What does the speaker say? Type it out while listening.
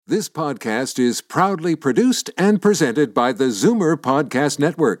This podcast is proudly produced and presented by the Zoomer Podcast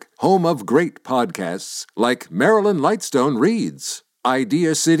Network, home of great podcasts like Marilyn Lightstone Reads,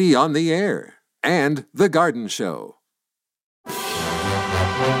 Idea City on the Air, and The Garden Show.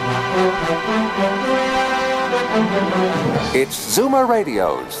 It's Zoomer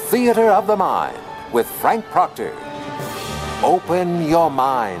Radio's Theater of the Mind with Frank Proctor. Open your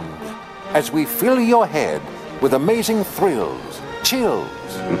mind as we fill your head with amazing thrills, chills,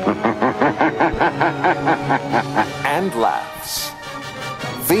 and laughs.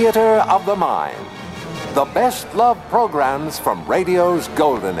 Theater of the Mind. The best love programs from radio's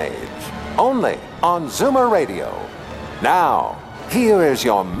golden age. Only on Zoomer Radio. Now, here is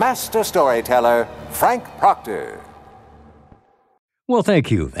your master storyteller, Frank Proctor. Well,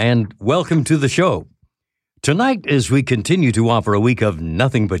 thank you, and welcome to the show. Tonight, as we continue to offer a week of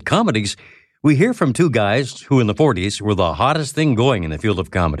nothing but comedies, we hear from two guys who in the 40s were the hottest thing going in the field of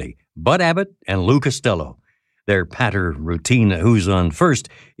comedy, Bud Abbott and Lou Costello. Their patter routine, Who's On First,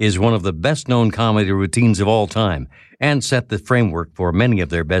 is one of the best-known comedy routines of all time and set the framework for many of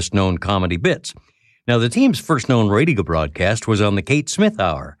their best-known comedy bits. Now, the team's first-known radio broadcast was on the Kate Smith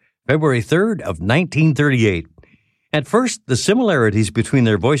Hour, February 3rd of 1938. At first, the similarities between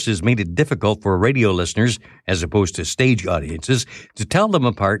their voices made it difficult for radio listeners, as opposed to stage audiences, to tell them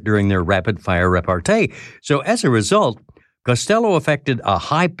apart during their rapid-fire repartee. So as a result, Costello affected a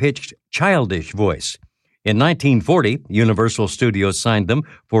high-pitched, childish voice. In 1940, Universal Studios signed them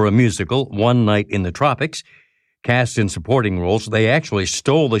for a musical, One Night in the Tropics. Cast in supporting roles, they actually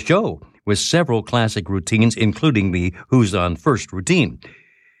stole the show, with several classic routines, including the Who's On First routine.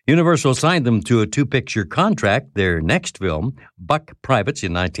 Universal signed them to a two-picture contract. Their next film, Buck Privates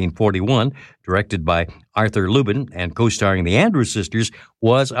in 1941, directed by Arthur Lubin and co-starring the Andrews Sisters,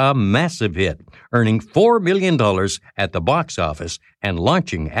 was a massive hit, earning $4 million at the box office and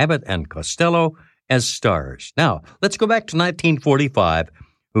launching Abbott and Costello as stars. Now, let's go back to 1945,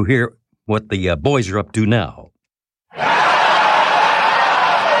 who hear what the boys are up to now.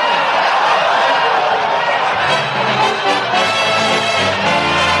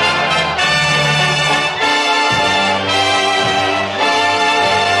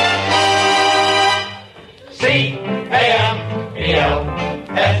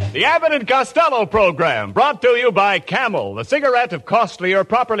 The Abbott and Costello program, brought to you by Camel, the cigarette of costly or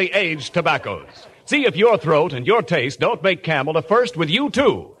properly aged tobaccos. See if your throat and your taste don't make Camel a first with you,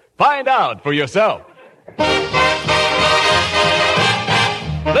 too. Find out for yourself.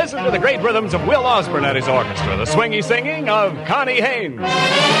 Listen to the great rhythms of Will Osborne and his orchestra, the swingy singing of Connie Haynes.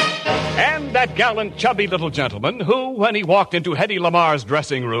 And that gallant, chubby little gentleman who, when he walked into Hedy Lamar's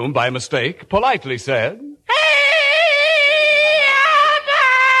dressing room by mistake, politely said,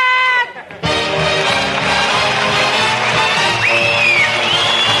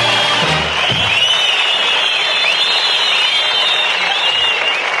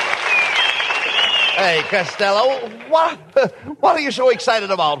 Hey, Costello, what are you so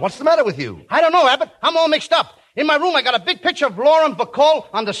excited about? What's the matter with you? I don't know, Abbott. I'm all mixed up. In my room, I got a big picture of Lauren Bacall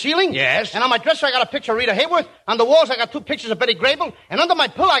on the ceiling. Yes. And on my dresser, I got a picture of Rita Hayworth. On the walls, I got two pictures of Betty Grable. And under my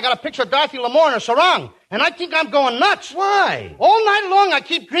pillow, I got a picture of Dorothy Lamour in her sarong. And I think I'm going nuts. Why? All night long, I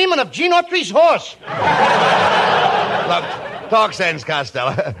keep dreaming of Gene Autry's horse. Look, talk sense,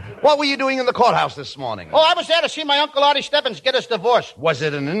 Costello. What were you doing in the courthouse this morning? Oh, I was there to see my Uncle Artie Stebbins get his divorce. Was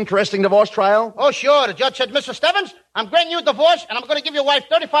it an interesting divorce trial? Oh, sure. The judge said, Mr. Stebbins, I'm granting you a divorce, and I'm going to give your wife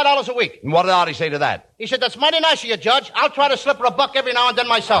 $35 a week. And what did Artie say to that? He said, that's mighty nice of you, Judge. I'll try to slip her a buck every now and then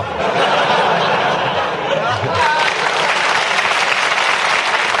myself.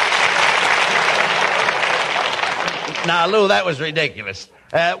 Now, Lou, that was ridiculous.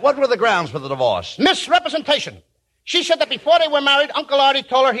 What were the grounds for the divorce? Misrepresentation. She said that before they were married, Uncle Artie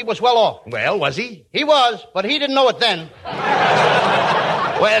told her he was well off. Well, was he? He was, but he didn't know it then.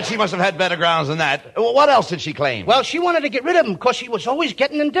 Well, she must have had better grounds than that. What else did she claim? Well, she wanted to get rid of him because he was always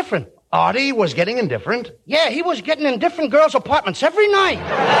getting indifferent. Artie was getting indifferent? Yeah, he was getting in different girls' apartments every night.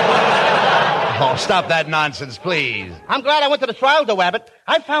 Oh, stop that nonsense, please. I'm glad I went to the trial, though, Abbott.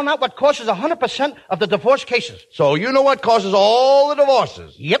 I found out what causes 100% of the divorce cases. So you know what causes all the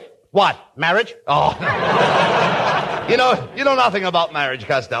divorces? Yep. What? Marriage. Oh. You know nothing about marriage,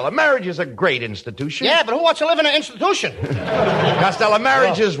 Costello. Marriage is a great institution. Yeah, but who wants to live in an institution? Costello,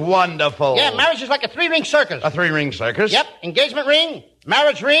 marriage is wonderful. Yeah, marriage is like a three-ring circus. A three-ring circus? Yep. Engagement ring,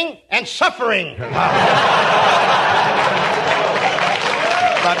 marriage ring, and suffering. But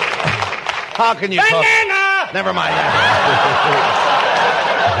how can you Banana! Never mind that.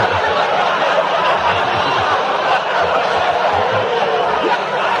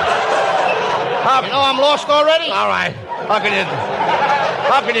 You know I'm lost already? All right.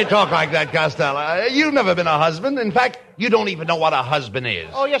 How can you talk like that, Costello? You've never been a husband. In fact, you don't even know what a husband is.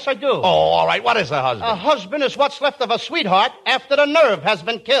 Oh, yes, I do. Oh, all right. What is a husband? A husband is what's left of a sweetheart after the nerve has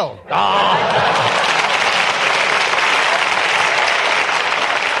been killed.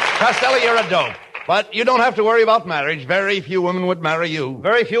 Costello, you're a dope. But you don't have to worry about marriage. Very few women would marry you.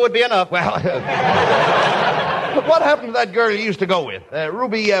 Very few would be enough. Well, but what happened to that girl you used to go with,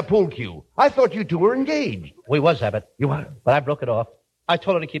 Ruby Poolcue? I thought you two were engaged. We was, Abbott. You what? But I broke it off. I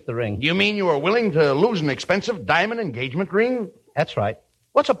told her to keep the ring. You mean you were willing to lose an expensive diamond engagement ring? That's right.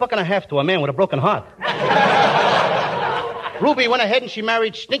 What's $1.50 to a man with a broken heart? Ruby went ahead and she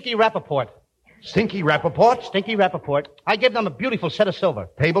married Stinky Rappaport. Stinky Rappaport? Stinky Rappaport. I gave them a beautiful set of silver.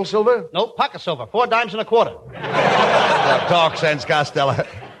 Table silver? No, pocket silver. 4 dimes and a quarter. Talk sense, Costello.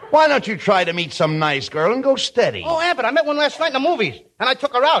 Why don't you try to meet some nice girl and go steady? Oh, Abbott, I met one last night in the movies, and I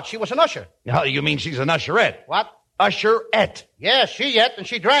took her out. She was an usher. Oh, you mean she's an usherette? What? Usherette. Yeah, she ate and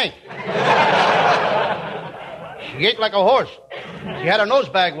she drank. She ate like a horse. She had her nose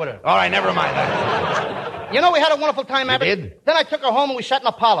bag with her. All right, never mind that. You know, we had a wonderful time, Abbott. did? Then I took her home and we sat in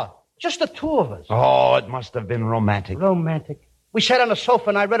a parlor. Just the two of us. Oh, it must have been romantic. Romantic. We sat on the sofa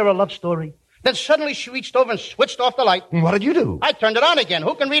and I read her a love story. Then suddenly she reached over and switched off the light. What did you do? I turned it on again.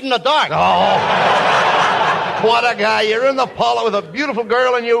 Who can read in the dark? Oh, what a guy. You're in the parlor with a beautiful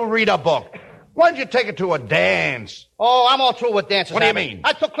girl and you read a book. Why'd you take her to a dance? Oh, I'm all through with dances. What do you Abbott. mean?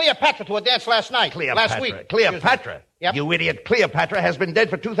 I took Cleopatra to a dance last night. Last week. Cleopatra? Yep. You idiot. Cleopatra has been dead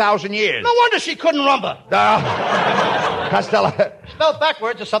for 2,000 years. No wonder she couldn't rumba. Costello. Spelled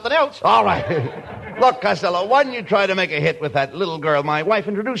backwards or something else. All right. Look, Costello, why don't you try to make a hit with that little girl my wife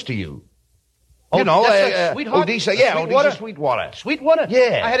introduced to you? You know, that's Sweetheart? Odessa, yeah, Sweetwater? Odessa Sweetwater. Sweetwater?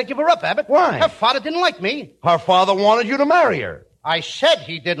 Yeah. I had to give her up, Abbott. Why? Her father didn't like me. Her father wanted you to marry her. I said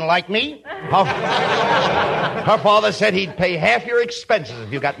he didn't like me. Her father said he'd pay half your expenses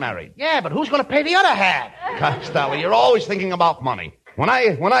if you got married. Yeah, but who's going to pay the other half? Costello, you're always thinking about money. When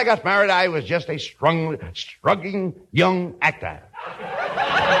I got married, I was just a struggling young actor.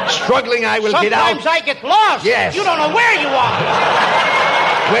 Struggling, I will get out. Sometimes I get lost. Yes. You don't know where you are.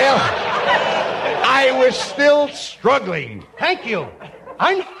 Well, I was still struggling. Thank you.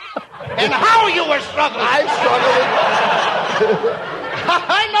 And how you were struggling. I struggled.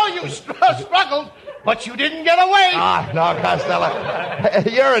 I know you struggled, but you didn't get away. No, Costello.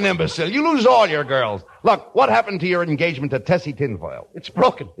 You're an imbecile. You lose all your girls. Look, what happened to your engagement to Tessie Tinfoil? It's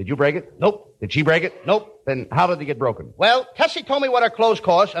broken. Did you break it? Nope. Did she break it? Nope. Then how did it get broken? Well, Tessie told me what her clothes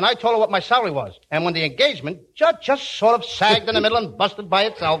cost, and I told her what my salary was. And when the engagement just sort of sagged in the middle and busted by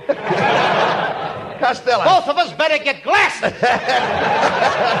itself. Costello. Both of us better get glasses.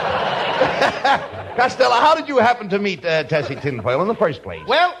 Costello, how did you happen to meet Tessie Tinfoil in the first place?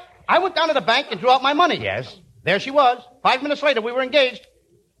 Well, I went down to the bank and drew out my money. Yes. There she was. 5 minutes later, we were engaged.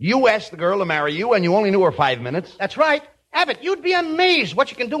 You asked the girl to marry you, and you only knew her 5 minutes. That's right. Abbott, you'd be amazed what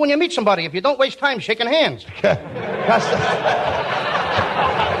you can do when you meet somebody if you don't waste time shaking hands.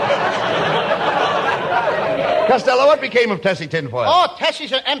 Costello, what became of Tessie Tinfoil? Oh,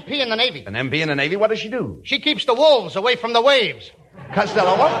 Tessie's an MP in the Navy. An MP in the Navy? What does she do? She keeps the wolves away from the waves.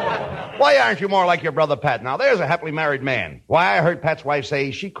 Costello, why aren't you more like your brother Pat? Now, there's a happily married man. Why, I heard Pat's wife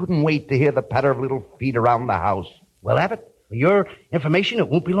say she couldn't wait to hear the patter of little feet around the house. Well, Abbott, for your information, it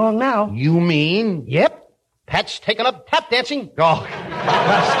won't be long now. You mean? Yep. Pat's taken up tap dancing. Oh,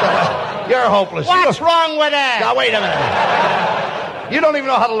 Costello, you're hopeless. What's wrong with that? Now, wait a minute. You don't even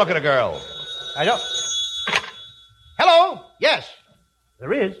know how to look at a girl. I don't. Hello? Yes.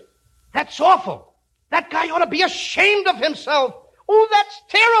 There is. That's awful. That guy ought to be ashamed of himself. Oh, that's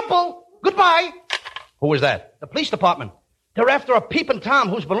terrible. Goodbye. Who was that? The police department. They're after a peeping Tom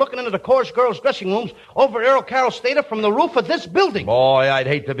who's been looking into the chorus girls' dressing rooms over Aero Carol Stater from the roof of this building. Boy, I'd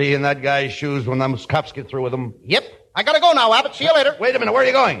hate to be in that guy's shoes when them cops get through with him. Yep. I gotta go now, Abbott. See you later. Wait a minute. Where are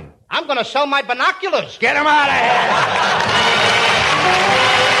you going? I'm gonna sell my binoculars. Get him out of here!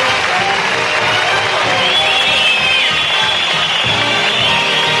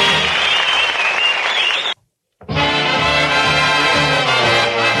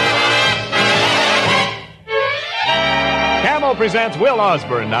 Camel presents Will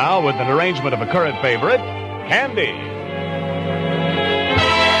Osborne now with an arrangement of a current favorite, Candy.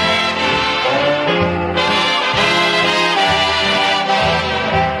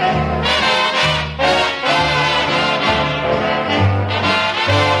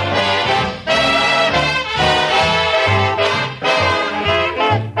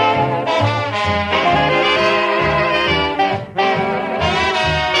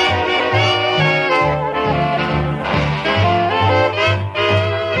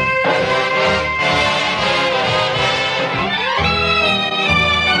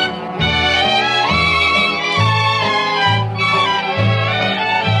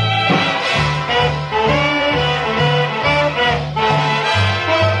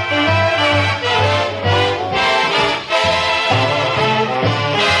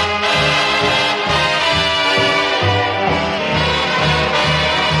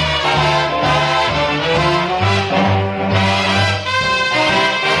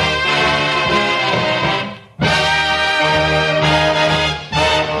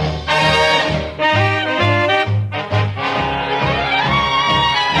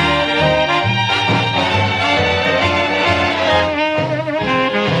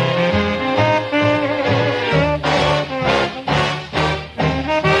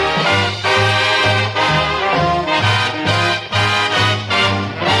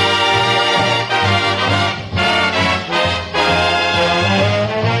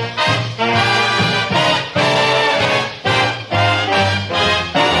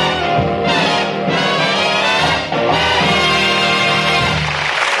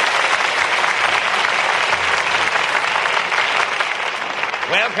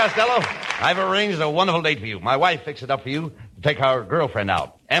 Costello, I've arranged a wonderful date for you. My wife fixed it up for you to take our girlfriend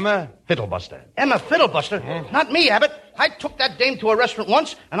out, Emma Fiddlebuster. Emma Fiddlebuster? Not me, Abbott. I took that dame to a restaurant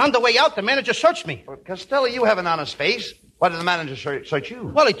once, and on the way out, the manager searched me. Well, Costello, you have an honest face. Why did the manager search you?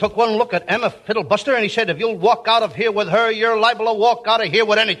 Well, he took one look at Emma Fiddlebuster, and he said, if you'll walk out of here with her, you're liable to walk out of here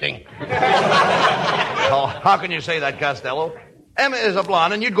with anything. Oh, how can you say that, Costello? Emma is a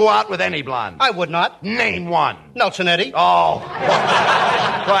blonde, and you'd go out with any blonde. I would not. Name one. Nelson Eddy. Oh.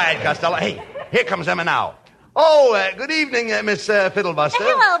 Quiet, Costello. Hey, here comes Emma now. Oh, good evening, Miss Fiddlebuster.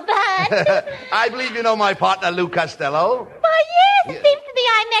 Hello, Bud. I believe you know my partner, Lou Costello. Why, yes. It seems to me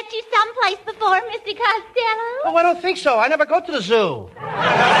I met you someplace before, Mr. Costello. Oh, I don't think so. I never go to the zoo.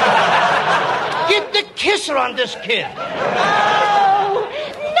 Get the kisser on this kid. Oh,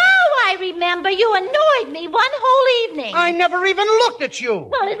 now I remember. You annoyed me one whole evening. I never even looked at you.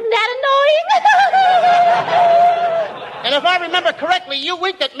 Well, isn't that annoying? And if I remember correctly, you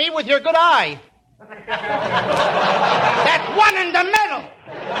winked at me with your good eye. That one in the middle.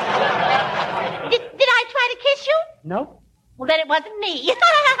 Did I try to kiss you? No. Well, then it wasn't me. Tell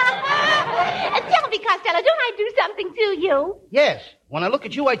me, Costello, don't I do something to you? Yes. When I look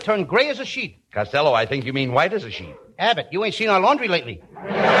at you, I turn gray as a sheet. Costello, I think you mean white as a sheet. Abbott, you ain't seen our laundry lately.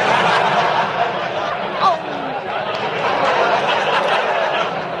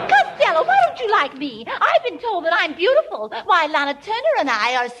 Costello, why don't you like me? I've been told that I'm beautiful. Why, Lana Turner and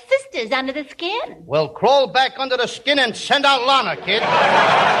I are sisters under the skin. Well, crawl back under the skin and send out Lana, kid.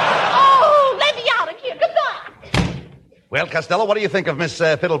 Oh, let me out of here. Goodbye. Well, Costello, what do you think of Miss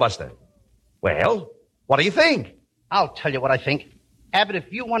Fiddlebuster? Well, what do you think? I'll tell you what I think. Abbott,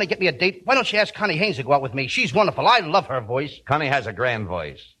 if you want to get me a date, why don't you ask Connie Haynes to go out with me? She's wonderful. I love her voice. Connie has a grand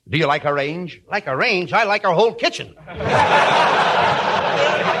voice. Do you like her range? Like her range? I like her whole kitchen.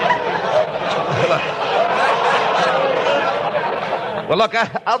 Well, look,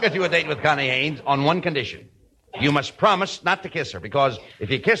 I'll get you a date with Connie Haynes on one condition. You must promise not to kiss her, because if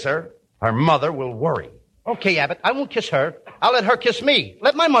you kiss her, her mother will worry. Okay, Abbott, I won't kiss her. I'll let her kiss me.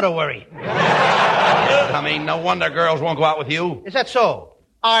 Let my mother worry. I mean, no wonder girls won't go out with you. Is that so?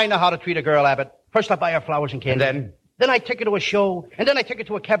 I know how to treat a girl, Abbott. First, I buy her flowers and candy. And then? Then I take her to a show, and then I take her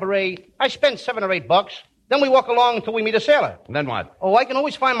to a cabaret. I spend $7 or $8. Then we walk along until we meet a sailor. And then what? Oh, I can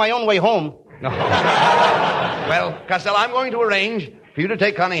always find my own way home. No. Well, Costello, I'm going to arrange for you to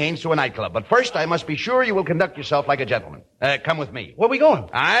take Connie Haynes to a nightclub. But first, I must be sure you will conduct yourself like a gentleman. Come with me. Where are we going?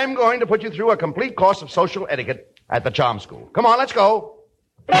 I'm going to put you through a complete course of social etiquette at the Charm School. Come on, let's go.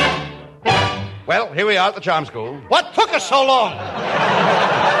 Well, here we are at the Charm School. What took us so long?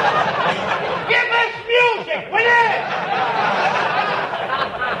 Give us music, will you?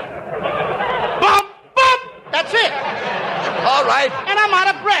 Bump, bump. That's it. All right. And I'm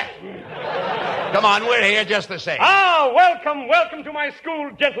out of breath. Come on, we're here just the same. Ah, welcome to my school,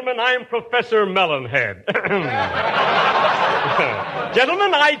 gentlemen. I'm Professor Melonhead.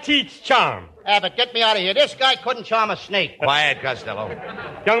 Gentlemen, I teach charm. Abbott, get me out of here. This guy couldn't charm a snake. Quiet, Costello.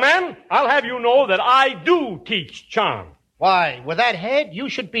 Young man, I'll have you know that I do teach charm. Why, with that head, you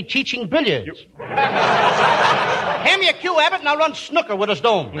should be teaching billiards. Hand me a cue, Abbott, and I'll run snooker with his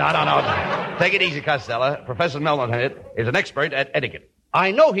dome. No. Take it easy, Costello. Professor Melonhead is an expert at etiquette.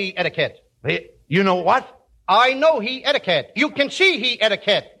 I know he etiquette. You know what? I know he etiquette. You can see he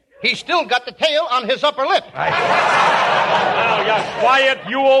etiquette. He's still got the tail on his upper lip. Now, you quiet,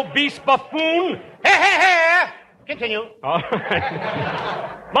 you obese buffoon. Hey. Continue. All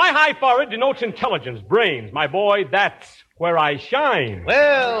right. My high forehead denotes intelligence, brains. My boy, that's where I shine.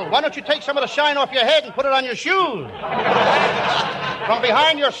 Well, why don't you take some of the shine off your head and put it on your shoes? From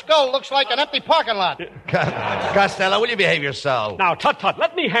behind your skull looks like an empty parking lot. Costello, will you behave yourself? Now, tut,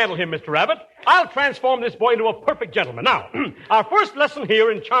 let me handle him, Mr. Abbott. I'll transform this boy into a perfect gentleman. Now, our first lesson here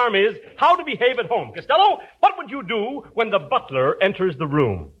in charm is how to behave at home. Costello, what would you do when the butler enters the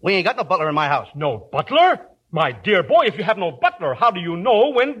room? We ain't got no butler in my house. No butler? My dear boy, if you have no butler, how do you know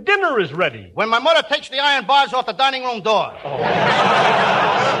when dinner is ready? When my mother takes the iron bars off the dining room door. Oh.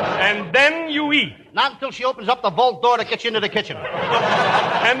 And then you eat. Not until she opens up the vault door that gets you into the kitchen.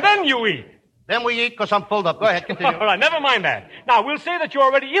 And then you eat. Then we eat because I'm filled up. Go ahead, continue. All right, never mind that. Now, we'll say that you're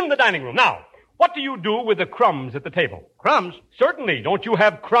already in the dining room. Now, what do you do with the crumbs at the table? Crumbs? Certainly. Don't you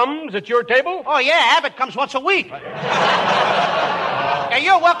have crumbs at your table? Oh, yeah. Abbott comes once a week. Yeah,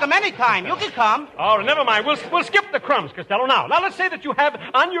 you're welcome anytime. You can come. All right, never mind. We'll skip the crumbs, Costello. Now, let's say that you have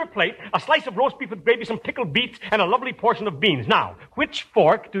on your plate a slice of roast beef with gravy, some pickled beets, and a lovely portion of beans. Now, which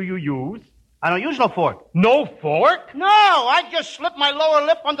fork do you use? I don't use no fork. No fork? No, I just slip my lower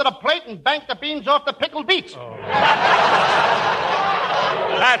lip under the plate and bank the beans off the pickled beets. Oh.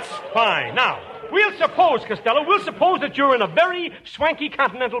 That's fine. Now, we'll suppose, Costello, that you're in a very swanky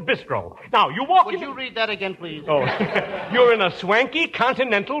continental bistro. Now, you walk in... Would you read that again, please? Oh, you're in a swanky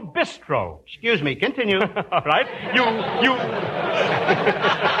continental bistro. Excuse me, continue. All right. You...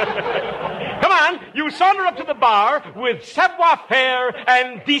 Come on, you saunter up to the bar with savoir-faire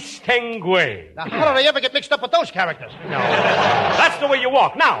and distingue. Now, how did I ever get mixed up with those characters? No. That's the way you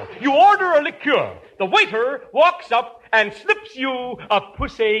walk. Now, you order a liqueur. The waiter walks up and slips you a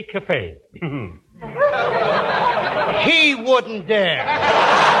poussé café. He wouldn't dare.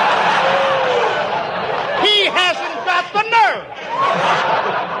 He hasn't got the nerve.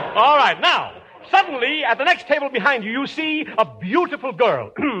 All right, now, suddenly, at the next table behind you, you see a beautiful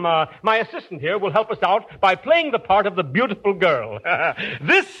girl. My assistant here will help us out by playing the part of the beautiful girl.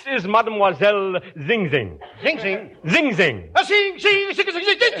 This is Mademoiselle Zing Zing. Zing Zing? Zing Zing. A zing zing zing zing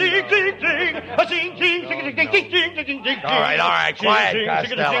zing zing zing zing zing. A zing zing zing zing zing zing zing zing zing. All right, quiet,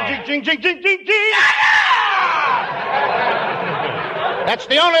 Costello. Zing zing zing zing zing. That's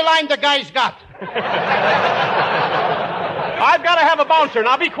the only line the guy's got. I've got to have a bouncer.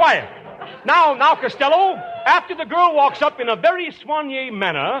 Now be quiet. Now, Costello, after the girl walks up in a very soigné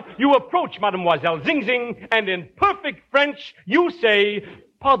manner, you approach Mademoiselle Zing Zing, and in perfect French, you say,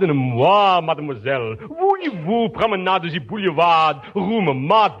 "Pardonnez-moi, mademoiselle. Voulez-vous promenade du boulevard, rue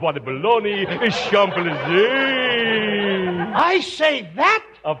Montmartre, Bois de Boulogne, et Champs-Élysées?" I say that?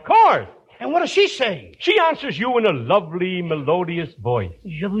 Of course. And what does she say? She answers you in a lovely, melodious voice.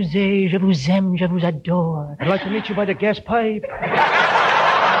 Je vous ai, je vous aime, je vous adore. I'd like to meet you by the gas pipe.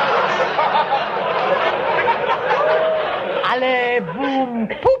 Allez, boum,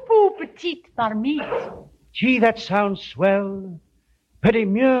 poupou, petite marmite. Gee, that sounds swell. Petit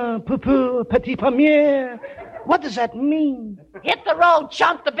mieux, poupou, petit premier. What does that mean? Hit the road,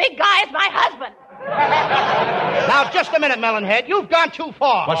 chump. The big guy is my husband. Now, just a minute, Melonhead. You've gone too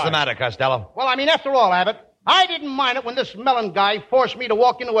far. What's the matter, Costello? Well, I mean, after all, Abbott, I didn't mind it when this melon guy forced me to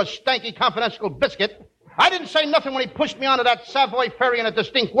walk into a stanky confidential biscuit. I didn't say nothing when he pushed me onto that Savoy ferry in a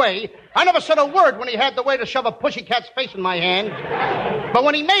distinct way. I never said a word when he had the way to shove a pussycat's face in my hand. But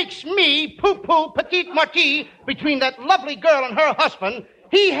when he makes me poo-poo petite marty between that lovely girl and her husband,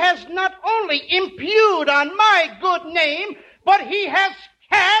 he has not only impugned on my good name, but he has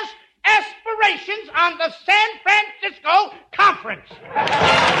aspirations on the San Francisco Conference.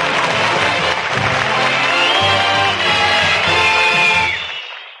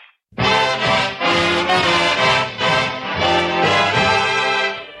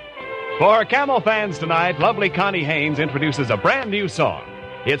 For Camel fans tonight, lovely Connie Haynes introduces a brand new song.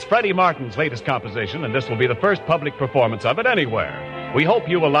 It's Freddie Martin's latest composition, and this will be the first public performance of it anywhere. We hope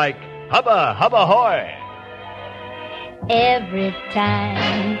you will like Hubba Hubba Hoy. Every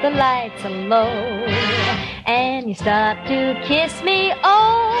time the lights are low and you start to kiss me,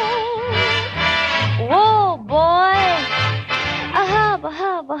 oh, whoa, boy, a hubba,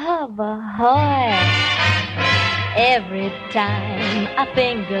 hubba, hubba, hoy. Every time our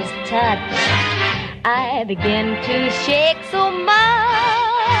fingers touch, I begin to shake so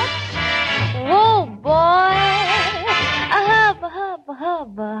much. Whoa, boy, a hubba, hubba,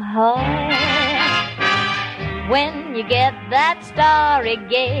 hubba, hoy. When you get that starry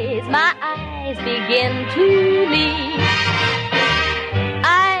gaze, my eyes begin to leak.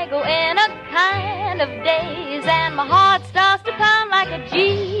 I go in a kind of daze, and my heart starts to pound like a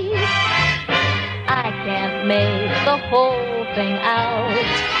G. I can't make the whole thing out.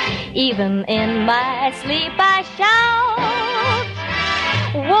 Even in my sleep I shout,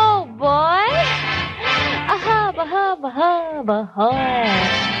 whoa, boy, a hubba, hubba, hubba, hoy.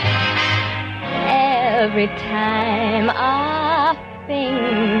 Every time our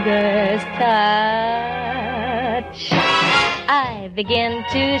fingers touch, I begin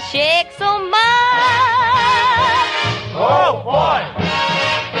to shake so much. Oh, boy!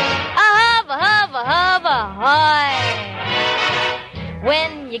 A hubba, hubba, hubba, hoy.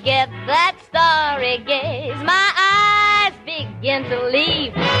 When you get that starry gaze, my eyes begin to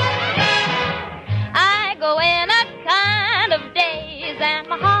leap. I go in a kind of daze, and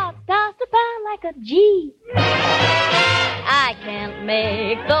my heart starts to pound like a G. I can't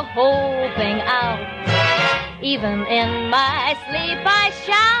make the whole thing out. Even in my sleep I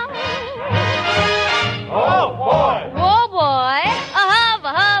shout, Oh, boy! whoa, boy, a hubba,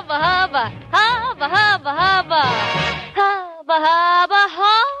 hubba, hubba, hubba, hubba, hubba, hubba, hubba,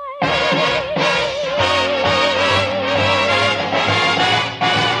 hoy.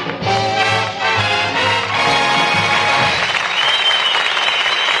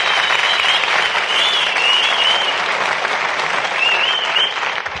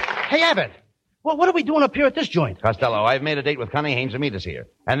 Hey, Abbott, Well, what are we doing up here at this joint? Costello, I've made a date with Connie Haynes to meet us here.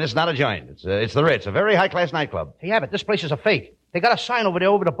 And it's not a joint. It's the Ritz, a very high-class nightclub. Hey, Abbott, this place is a fake. They got a sign over there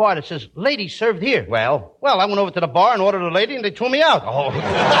over the bar that says, ladies served here. Well? Well, I went over to the bar and ordered a lady, and they threw me out. Oh.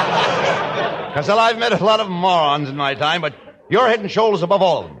 Costello, I've met a lot of morons in my time, but you're head and shoulders above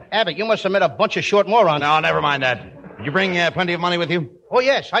all of them. Abbott, you must have met a bunch of short morons. No, never mind that. Did you bring plenty of money with you? Oh,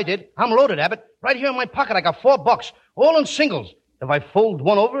 yes, I did. I'm loaded, Abbott. Right here in my pocket, I got $4, all in singles. If I fold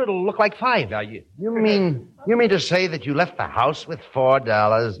one over, it'll look like 5. Now, you mean to say that you left the house with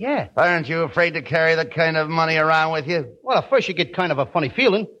 $4? Yeah. Aren't you afraid to carry that kind of money around with you? Well, at first you get kind of a funny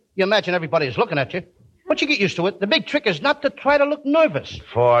feeling. You imagine everybody is looking at you. But you get used to it. The big trick is not to try to look nervous.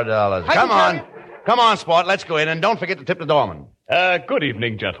 $4. Come on. Come on, sport. Let's go in, and don't forget to tip the doorman. Good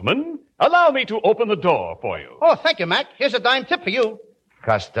evening, gentlemen. Allow me to open the door for you. Oh, thank you, Mac. Here's a dime tip for you.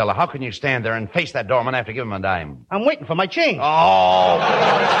 Costello, how can you stand there and face that doorman after giving him a dime? I'm waiting for my change. Oh!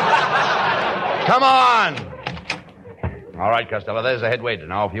 Come on! All right, Costello, there's the head waiter.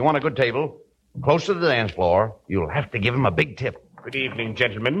 Now, if you want a good table, close to the dance floor, you'll have to give him a big tip. Good evening,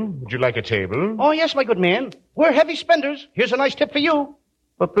 gentlemen. Would you like a table? Oh, yes, my good man. We're heavy spenders. Here's a nice tip for you.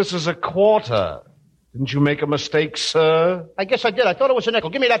 But this is a quarter. Didn't you make a mistake, sir? I guess I did. I thought it was a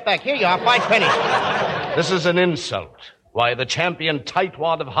nickel. Give me that back. Here you are, 5 pennies. This is an insult. Why, the champion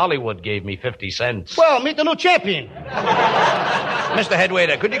tightwad of Hollywood gave me 50 cents. Well, meet the new champion. Mr.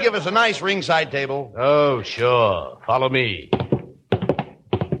 Headwaiter, could you give us a nice ringside table? Oh, sure. Follow me.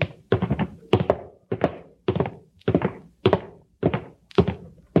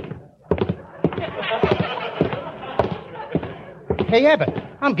 Hey, Abbott,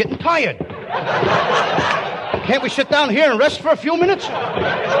 I'm getting tired. Can't we sit down here and rest for a few minutes?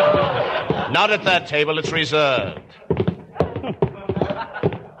 Not at that table. It's reserved.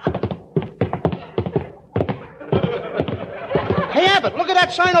 Hey, Abbott, look at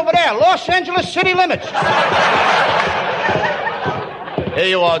that sign over there. Los Angeles city limits. Here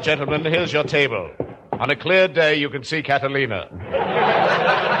you are, gentlemen. Here's your table. On a clear day, you can see Catalina.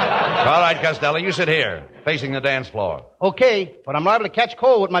 All right, Costello, you sit here, facing the dance floor. Okay, but I'm liable to catch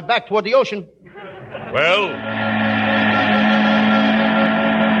cold with my back toward the ocean. Well?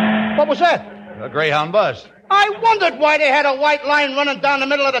 What was that? A Greyhound bus. I wondered why they had a white line running down the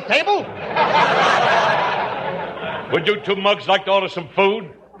middle of the table. Would you two mugs like to order some food?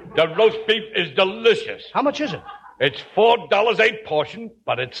 The roast beef is delicious. How much is it? It's $4 a portion,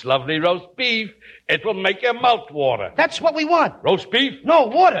 but it's lovely roast beef. It will make your mouth water. That's what we want. Roast beef? No,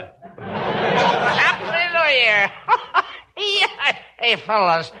 water. Happy New Year. Hey,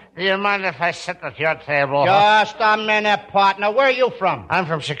 fellas, do you mind if I sit at your table? Just a minute, partner. Where are you from? I'm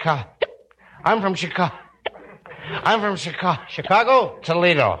from Chicago. Chicago?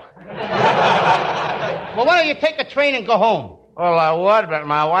 Toledo. Well, why don't you take a train and go home? Well, I would, but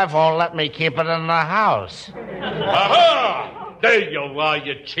my wife won't let me keep it in the house. Aha! There you are,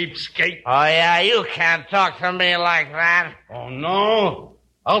 you cheapskate. Oh, yeah, you can't talk to me like that. Oh, no?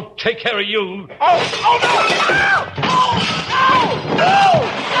 I'll take care of you. Oh, no! No!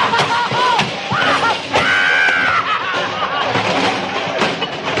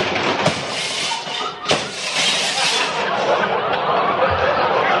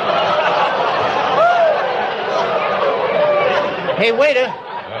 Hey, waiter,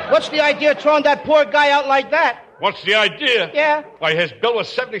 what's the idea of throwing that poor guy out like that? What's the idea? Yeah? Why, his bill was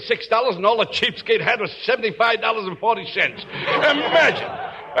 $76, and all the cheapskate had was $75.40.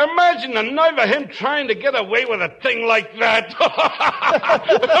 Imagine the nerve of him trying to get away with a thing like that.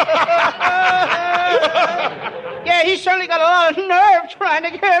 Yeah, he certainly got a lot of nerve trying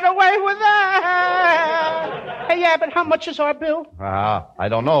to get away with that. Hey, yeah, but how much is our bill? I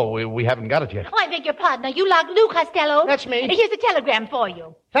don't know. We haven't got it yet. Oh, I beg your pardon. Are you Lou Costello? That's me. Here's a telegram for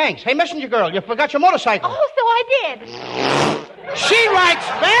you. Thanks. Hey, messenger girl, you forgot your motorcycle. Oh, so I did. She writes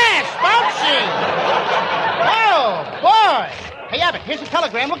fast, don't she? Oh, boy. Hey, Abbott, here's a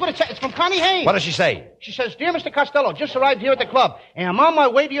telegram. Look what it says. It's from Connie Haynes. What does she say? She says, Dear Mr. Costello, just arrived here at the club, and I'm on my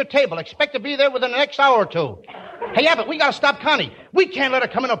way to your table. Expect to be there within the next hour or two. Hey, Abbott, we gotta stop Connie. We can't let her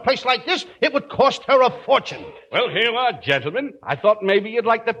come in a place like this. It would cost her a fortune. Well, here you are, gentlemen. I thought maybe you'd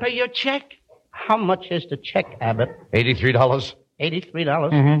like to pay your check. How much is the check, Abbott? $83. $83.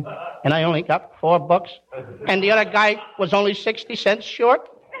 Mm-hmm. And I only got $4. And the other guy was only 60 cents short.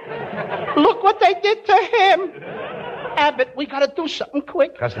 Look what they did to him. Abbott, we gotta do something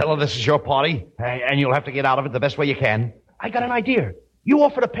quick. Costello, this is your party, and you'll have to get out of it the best way you can. I got an idea. You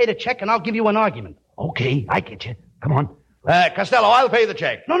offer to pay the check, and I'll give you an argument. Okay, I get you. Come on. Costello, I'll pay the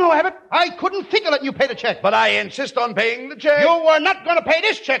check. No, Abbott. I couldn't think of letting you pay the check. But I insist on paying the check. You were not going to pay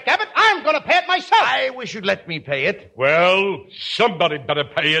this check, Abbott. I'm going to pay it myself. I wish you'd let me pay it. Well, somebody better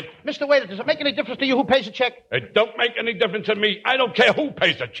pay it. Mr. Waiter, does it make any difference to you who pays the check? It don't make any difference to me. I don't care who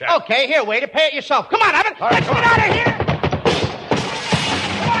pays the check. Okay, here, waiter, pay it yourself. Come on, Abbott. Let's get out of here.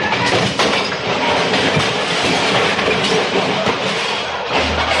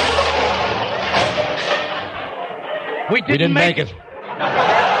 We didn't make it.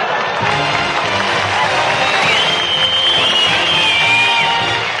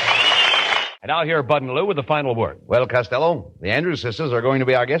 And now here, Bud and Lou with the final word. Well, Costello, the Andrews sisters are going to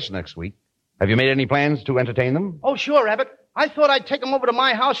be our guests next week. Have you made any plans to entertain them? Oh, sure, Abbott. I thought I'd take them over to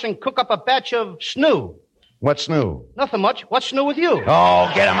my house and cook up a batch of snoo. What's new? Nothing much. What's new with you?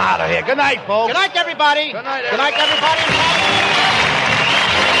 Oh, get them out of here. Good night, folks. Good night, everybody. Good night, Good night, everybody.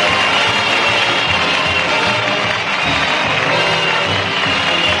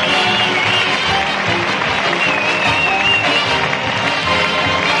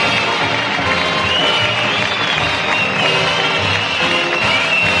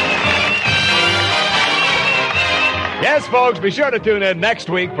 Yes, folks, be sure to tune in next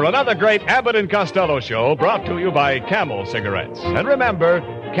week for another great Abbott and Costello show brought to you by Camel Cigarettes. And remember,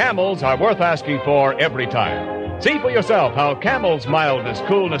 Camels are worth asking for every time. See for yourself how Camel's mildness,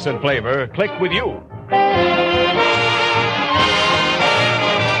 coolness, and flavor click with you.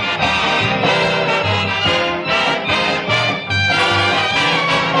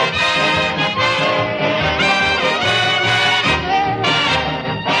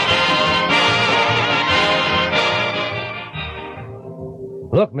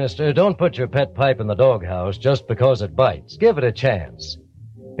 Look, mister, don't put your pet pipe in the doghouse just because it bites. Give it a chance.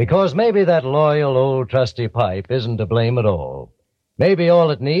 Because maybe that loyal, old, trusty pipe isn't to blame at all. Maybe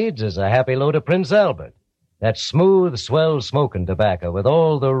all it needs is a happy load of Prince Albert. That smooth, swell smoking tobacco with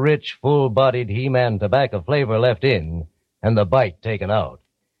all the rich, full-bodied He-Man tobacco flavor left in and the bite taken out.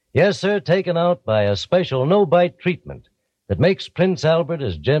 Yes, sir, taken out by a special no-bite treatment that makes Prince Albert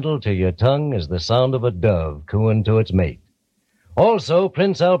as gentle to your tongue as the sound of a dove cooing to its mate. Also,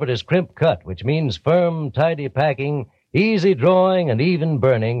 Prince Albert is crimp cut, which means firm, tidy packing, easy drawing, and even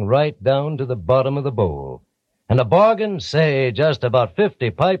burning right down to the bottom of the bowl. And a bargain, say, just about 50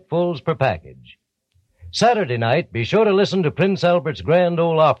 pipefuls per package. Saturday night, be sure to listen to Prince Albert's Grand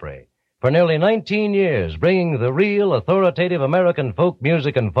Ole Opry. For nearly 19 years, bringing the real, authoritative American folk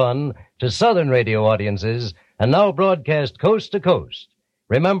music and fun to Southern radio audiences, and now broadcast coast to coast.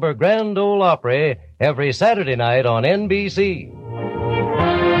 Remember Grand Ole Opry every Saturday night on NBC.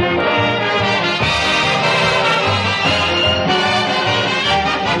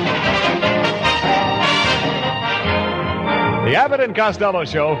 The Abbott and Costello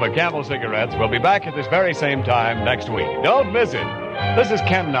Show for Camel Cigarettes will be back at this very same time next week. Don't miss it. This is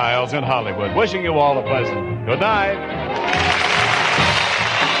Ken Niles in Hollywood, wishing you all a pleasant good night.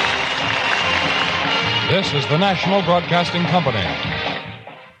 This is the National Broadcasting Company.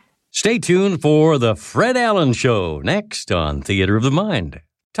 Stay tuned for The Fred Allen Show next on Theater of the Mind.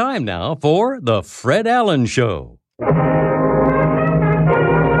 Time now for The Fred Allen Show.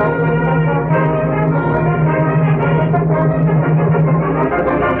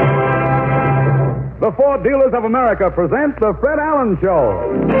 The Ford Dealers of America present The Fred Allen Show.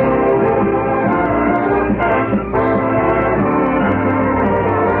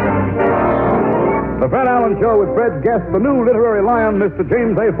 The Fred Allen Show with Fred's guest, the new literary lion, Mr.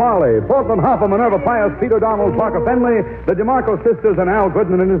 James A. Farley, Portland Hopper, Minerva Pius, Peter Donald, Parker Fenley, the DeMarco sisters, and Al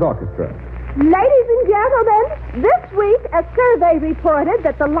Goodman and his orchestra. Ladies and gentlemen, this week a survey reported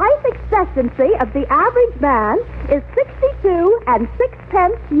that the life expectancy of the average man is 62 and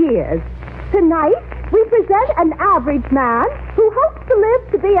 6/10 years. Tonight, we present an average man who hopes to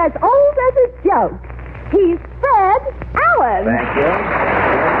live to be as old as his joke. He's Fred Allen. Thank you.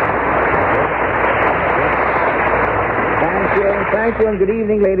 Thank you, and good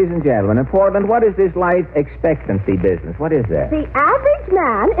evening, ladies and gentlemen. In Portland, what is this life expectancy business? What is that? The average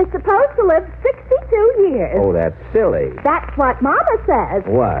man is supposed to live 62 years. Oh, that's silly. That's what Mama says.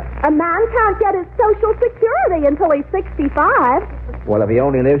 What? A man can't get his Social Security until he's 65. Well, if he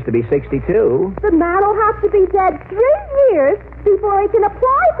only lives to be 62. The man will have to be dead 3 years before he can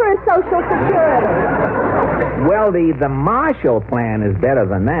apply for his Social Security. Well, the Marshall Plan is better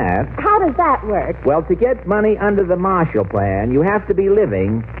than that. How does that work? Well, to get money under the Marshall Plan, you have to be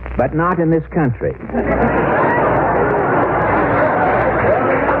living, but not in this country.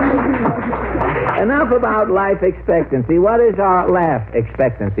 Enough about life expectancy. What is our laugh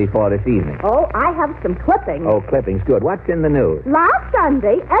expectancy for this evening? Oh, I have some clippings. Oh, clippings. Good. What's in the news? Last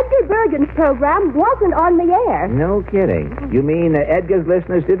Sunday, Edgar Bergen's program wasn't on the air. No kidding. You mean Edgar's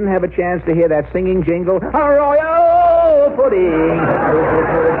listeners didn't have a chance to hear that singing jingle? Royal pudding.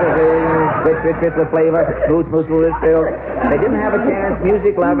 Rich with flavor. Smooth with filled. They didn't have a chance.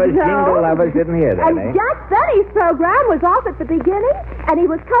 Music lovers, jingle lovers didn't hear that, And eh? Jack Benny's program was off at the beginning, and he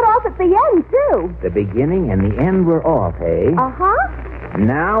was cut off at the end, too. The beginning and the end were off, eh? Uh-huh.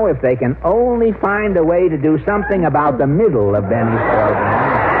 Now, if they can only find a way to do something about the middle of Benny's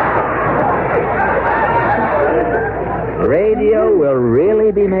program, radio will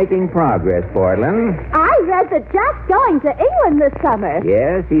really be making progress, Portland. I read that Jack's going to England this summer.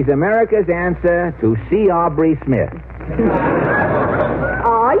 Yes, he's America's answer to C. Aubrey Smith.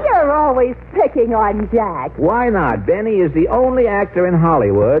 Oh, you're always picking on Jack. Why not? Benny is the only actor in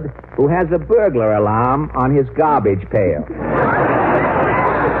Hollywood who has a burglar alarm on his garbage pail.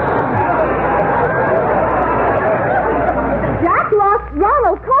 Jack lost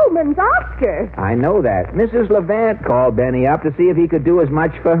Ronald Coleman's Oscar. I know that. Mrs. Levant called Benny up to see if he could do as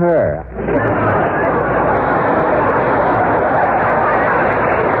much for her.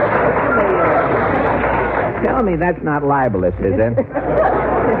 Tell me that's not libelous, is it?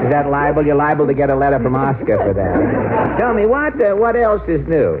 Is that libel? You're liable to get a letter from Oscar for that. Tell me, what else is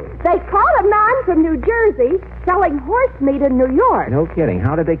new? They caught a man from New Jersey selling horse meat in New York. No kidding.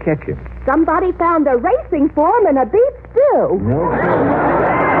 How did they catch him? Somebody found a racing form and a beef stew. No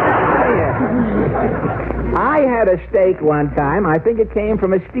I had a steak one time. I think it came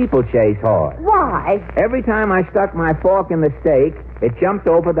from a steeplechase horse. Why? Every time I stuck my fork in the steak, it jumped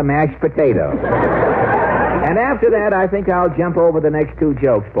over the mashed potato. And after that, I think I'll jump over the next two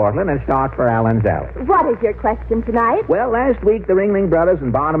jokes, Portland, and start for Allen's Alley. What is your question tonight? Well, last week, the Ringling Brothers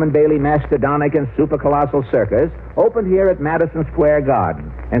and Barnum and Bailey Mastodonic and Super Colossal Circus opened here at Madison Square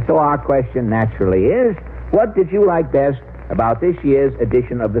Garden. And so our question naturally is, what did you like best about this year's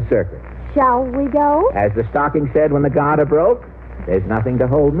edition of the circus? Shall we go? As the stocking said when the garter broke, there's nothing to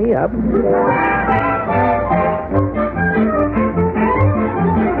hold me up.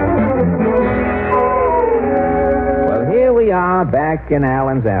 Here we are back in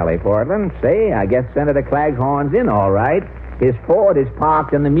Allen's Alley, Portland. Say, I guess Senator Claghorn's in all right. His Ford is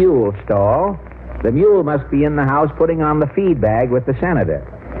parked in the mule stall. The mule must be in the house putting on the feed bag with the senator.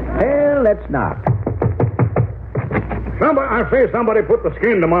 Well, let's knock. Somebody put the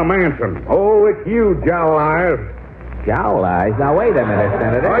skin to my mansion. Oh, it's you, Jowl Eyes. Jowl Eyes? Now, wait a minute,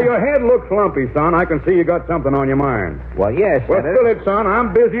 Senator. Well, your head looks lumpy, son. I can see you got something on your mind. Well, yes, Well, Senator. spill it, son.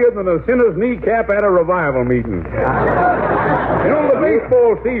 I'm busier than a sinner's kneecap at a revival meeting. You know, the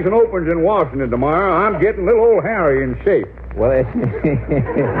baseball season opens in Washington tomorrow. I'm getting little old Harry in shape. Well, is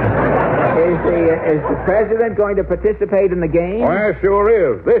the president going to participate in the game? Well,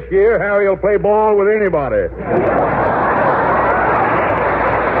 sure is. This year, Harry will play ball with anybody.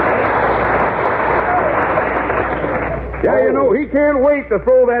 Yeah, you know, he can't wait to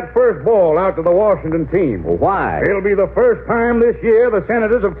throw that first ball out to the Washington team. Well, why? It'll be the first time this year the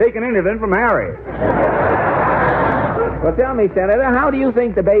Senators have taken anything from Harry. Well, tell me, Senator, how do you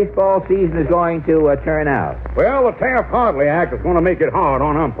think the baseball season is going to turn out? Well, the Taft-Hartley Act is going to make it hard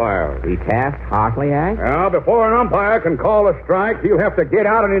on umpires. The Taft-Hartley Act? Well, before an umpire can call a strike, he'll have to get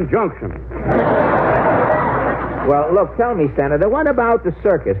out an injunction. Well, look, tell me, Senator, what about the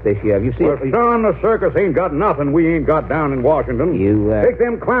circus this year? Have you seen... Well, son, the circus ain't got nothing we ain't got down in Washington. Take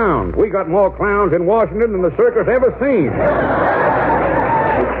them clowns. We got more clowns in Washington than the circus ever seen.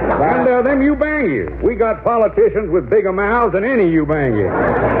 And them Ubangies. We got politicians with bigger mouths than any Ubangie.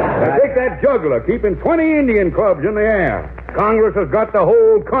 Take that juggler keeping 20 Indian clubs in the air. Congress has got the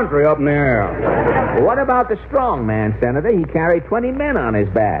whole country up in the air. Well, what about the strong man, Senator? He carried 20 men on his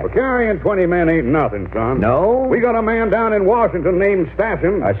back. Well, carrying 20 men ain't nothing, son. No? We got a man down in Washington named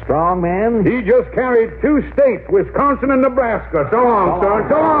Stassen. A strong man? He just carried 2 states, Wisconsin and Nebraska. So long, son.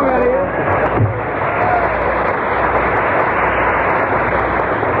 So long, Eddie.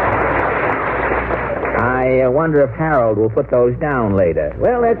 I wonder if Harold will put those down later.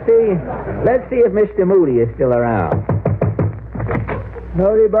 Well, let's see. Let's see if Mr. Moody is still around.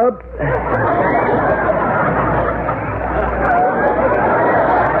 Howdy, Bob.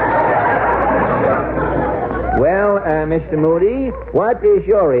 Well, Mr. Moody, what is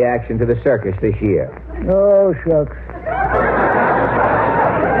your reaction to the circus this year? Oh, shucks.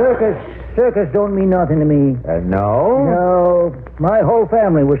 Circus don't mean nothing to me. No? No. My whole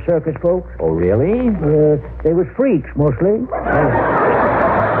family was circus folks. Oh, really? They was freaks, mostly.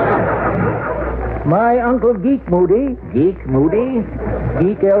 My Uncle Geek Moody. Geek Moody?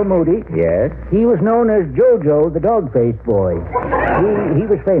 Geek L. Moody. Yes. He was known as Jojo, the dog-faced boy. He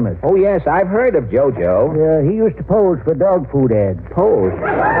was famous. Oh, yes, I've heard of Jojo. He used to pose for dog food ads. Pose?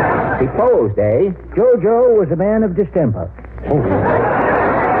 He posed, eh? Jojo was a man of distemper. Oh.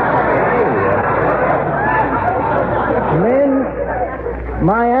 And then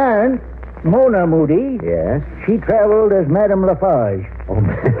my aunt, Mona Moody. Yes? She traveled as Madame Lafarge. Oh,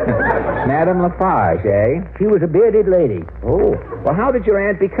 Madame Lafarge, eh? She was a bearded lady. Oh. Well, how did your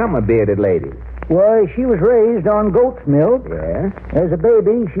aunt become a bearded lady? Why, she was raised on goat's milk. Yes? As a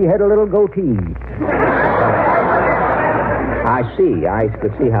baby, she had a little goatee. I see. I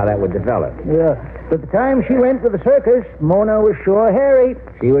could see how that would develop. Yeah. But the time she went to the circus, Mona was sure hairy.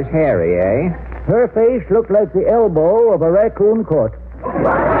 She was hairy, eh? Her face looked like the elbow of a raccoon caught.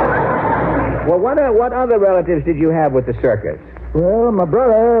 Well, what other relatives did you have with the circus? Well, my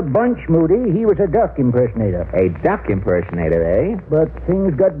brother, Bunch Moody, he was a duck impersonator. A duck impersonator, eh? But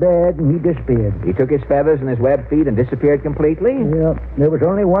things got bad and he disappeared. He took his feathers and his webbed feet and disappeared completely? Yeah. There was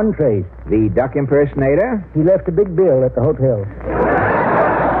only one trace. The duck impersonator? He left a big bill at the hotel.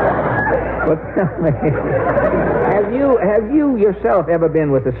 Well, tell me, have you yourself ever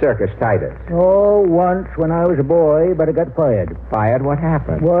been with the circus, Titus? Oh, once when I was a boy, but I got fired. Fired? What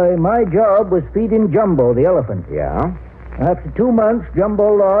happened? Why, my job was feeding Jumbo, the elephant. Yeah? After 2 months,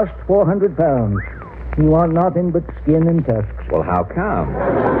 Jumbo lost 400 pounds. He want nothing but skin and tusks. Well, how come?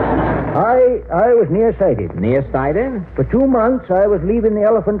 I was nearsighted. Nearsighted? For 2 months, I was leaving the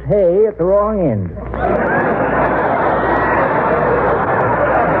elephant's hay at the wrong end.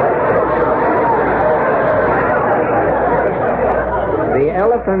 The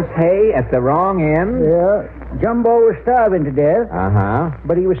elephant's hay at the wrong end? Yeah. Jumbo was starving to death. Uh-huh.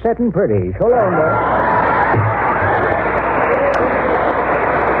 But he was setting pretty. So long, there.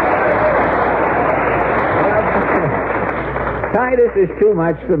 Titus is too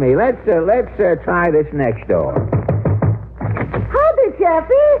much for me. Let's try this next door. Howdy,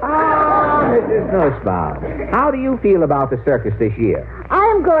 Jeffy. Oh, Mrs. Nussbaum. How do you feel about the circus this year?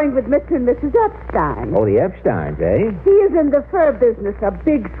 I'm going with Mr. and Mrs. Epstein. Oh, the Epsteins, eh? He is in the fur business, a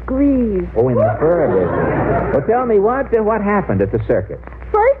big squeeze. Oh, in the fur business. Well, tell me, what happened at the circus?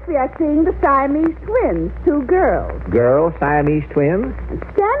 First, we are seeing the Siamese twins, 2 girls. Girls, Siamese twins? And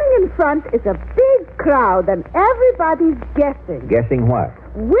standing in front is a big crowd, and everybody's guessing. Guessing what?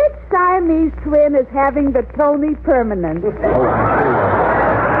 Which Siamese twin is having the Tony Permanent? Oh, I see.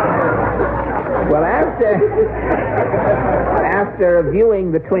 Well, after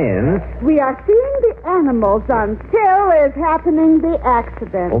viewing the twins... We are seeing the animals until is happening the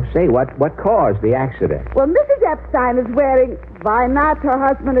accident. Oh, say, what caused the accident? Well, Mrs. Epstein is wearing, why not, her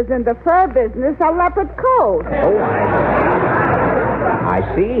husband is in the fur business, a leopard coat. Oh, I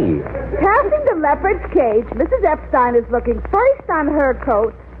see. Passing the leopard's cage, Mrs. Epstein is looking first on her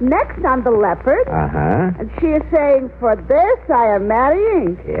coat, next on the leopard. Uh-huh. And she is saying, for this I am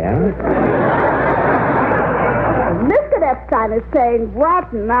marrying. Yeah? Mr. Epstein is saying,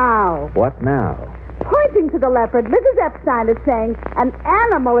 what now? What now? Pointing to the leopard, Mrs. Epstein is saying, an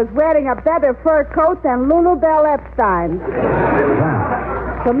animal is wearing a better fur coat than Lulu Bell Epstein.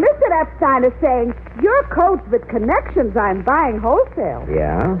 Wow. So Mr. Epstein is saying, your coats with connections, I'm buying wholesale.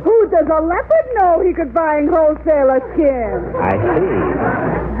 Yeah? Who does a leopard know he could buy wholesale a skin? I see.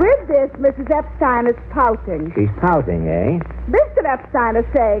 With this, Mrs. Epstein is pouting. She's pouting, eh? Mr. Epstein is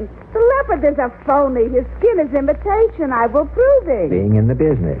saying, the leopard is a phony. His skin is imitation. I will prove it. Being in the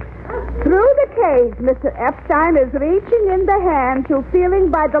business. Through the cage, Mr. Epstein is reaching in the hand to feeling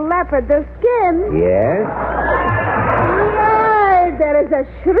by the leopard the skin. Yes? Yay! There is a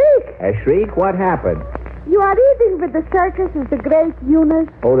shriek. A shriek? What happened? You are eating with the circus is the great Eunice.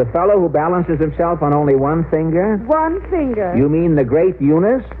 Oh, the fellow who balances himself on only one finger? One finger. You mean the great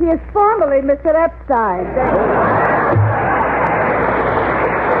Eunice? He is formerly Mr. Epstein.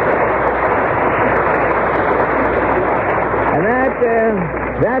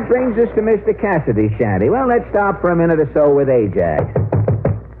 And that brings us to Mr. Cassidy's shanty. Well, let's stop for a minute or so with Ajax.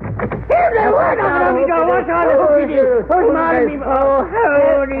 What's on the hookey-do? Oh,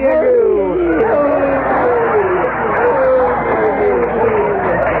 how do you do?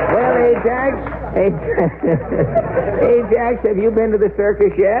 Well, Ajax, have you been to the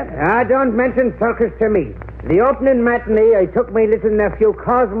circus yet? Don't mention circus to me. The opening matinee, I took my little nephew,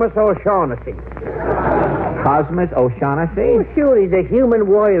 Cosmos O'Shaughnessy. Cosmos O'Shaughnessy? Oh, sure, he's a human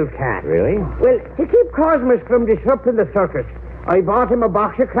wildcat. Really? Well, to keep Cosmos from disrupting the circus, I bought him a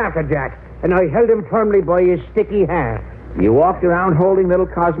box of Cracker Jacks, and I held him firmly by his sticky hair. You walked around holding little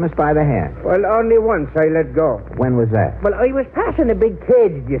Cosmos by the hand. Well, only once I let go. When was that? Well, I was passing a big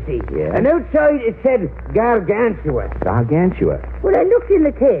cage, you see. Yeah. And outside it said Gargantua. Gargantua. Well, I looked in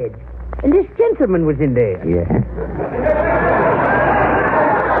the cage, and this gentleman was in there. Yeah.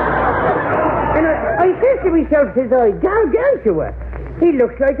 And I said to myself, says I, Gargantua. He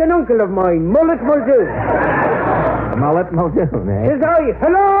looks like an uncle of mine, Mullet Muldoon. Mullet Muldoon, eh? Says I,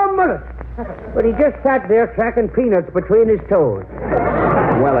 hello, Mullet. But he just sat there cracking peanuts between his toes.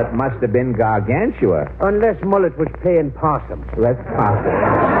 Well, it must have been Gargantua. Unless Mullet was playing possum. That's possible.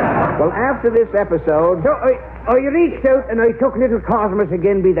 Well, after this episode... So I reached out and I took little Cosmos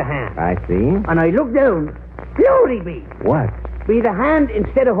again by the hand. I see. And I looked down. Glory be! What? By the hand,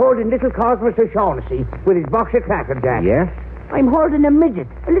 instead of holding little Cosmos O'Shaughnessy with his box of Cracker Jack. Yes? I'm holding a midget,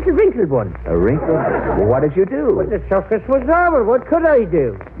 a little wrinkled one. A wrinkle? Well, what did you do? Well, the circus was over. What could I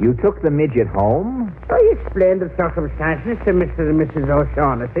do? You took the midget home? I explained the circumstances to Mr. and Mrs.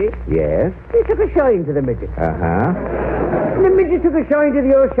 O'Shaughnessy. Yes? They took a shine to the midget. Uh-huh. And the midget took a shine to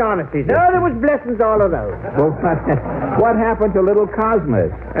the O'Shaughnessy's. Oh, there was blessings all around. Well, what happened to little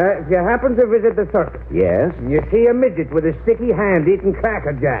Cosmos? If you happen to visit the circus, Yes? and you see a midget with a sticky hand eating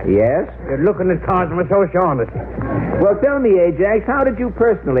Cracker Jack, Yes? you're looking at Cosmos O'Shaughnessy. Well, tell me, Ajax, how did you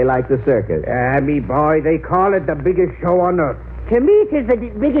personally like the circus? Me boy, they call it the biggest show on earth. To me, it is the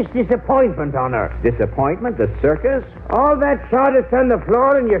biggest disappointment on earth. Disappointment? The circus? All that sawdust on the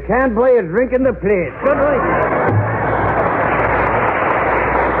floor and you can't buy a drink in the place. Good night.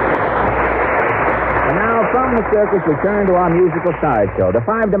 And now, from the circus, we turn to our musical sideshow. The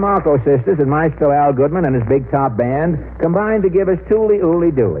five DeMarco sisters and Maestro Al Goodman and his big top band combined to give us Tooly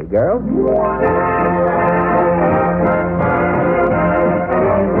Ooly Dooly. Girls?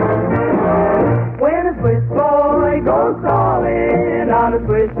 When a Swiss boy goes calling on a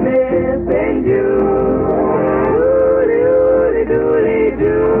Swiss missing Jew, doodly doodly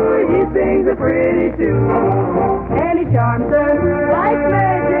doo, he sings a pretty tune, and he charms her like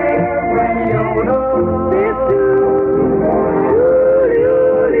magic when he yodels this tune.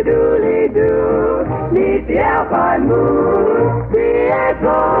 Doodly doodly doo, neath the Alpine moon, the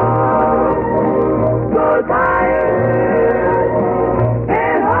echo goes higher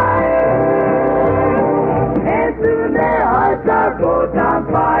and higher. Soon their hearts are both on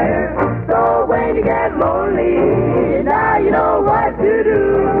fire. So when you get lonely, now you know what to do.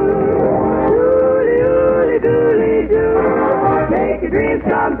 Doodly doodly doo, make your dreams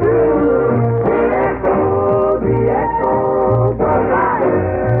come true. The echo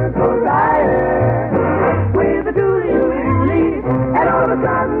goes higher, with a doodly doodly, and all of a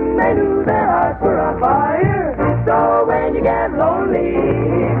sudden they knew their hearts were on fire. So when you get lonely,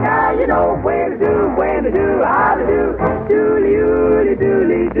 now you know where to do, how to do. Doodly doodly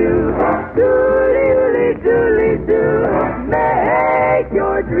doodly doo, doodly doodly doodly doo, make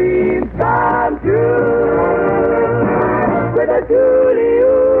your dreams come true with a doodly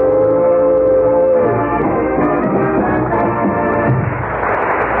oo.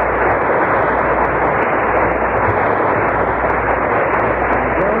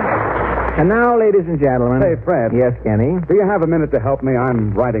 And now, ladies and gentlemen... Say, Fred. Yes, Kenny? Do you have a minute to help me?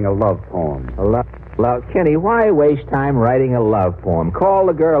 I'm writing a love poem. A love... Kenny, why waste time writing a love poem? Call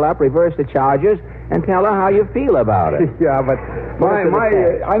the girl up, reverse the charges, and tell her how you feel about it. Yeah, but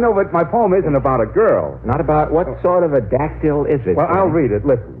I know, but my poem isn't about a girl. Not about what sort of a dactyl is it? Well, I'll read it.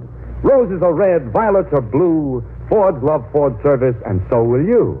 Listen. Roses are red, violets are blue. Fords love Ford service, and so will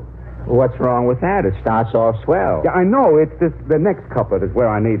you. What's wrong with that? It starts off swell. Yeah, I know. It's the next couplet is where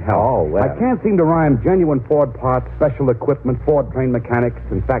I need help. Oh, well. I can't seem to rhyme genuine Ford parts, special equipment, Ford-trained mechanics,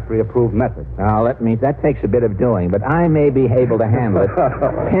 and factory-approved methods. Now, that takes a bit of doing, but I may be able to handle it,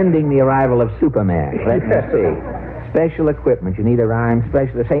 pending the arrival of Superman. Let me see. Special equipment. You need a rhyme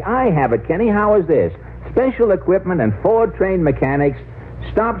special. Say, I have it, Kenny. How is this? Special equipment and Ford-trained mechanics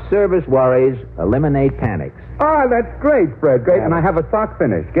stop service worries, eliminate panics. Ah, that's great, Fred. Great. And I have a sock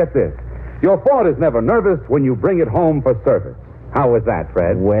finish. Get this. Your Ford is never nervous when you bring it home for service. How was that,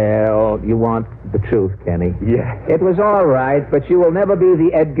 Fred? Well, you want the truth, Kenny. Yeah. It was all right, but you will never be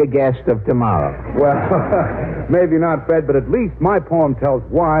the Edgar Guest of tomorrow. Well, maybe not, Fred, but at least my poem tells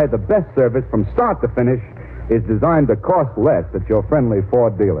why the best service from start to finish is designed to cost less at your friendly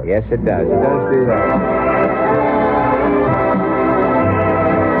Ford dealer. Yes, it does. It does do that.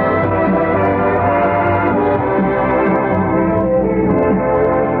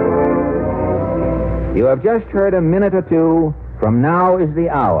 You have just heard a minute or two from Now Is the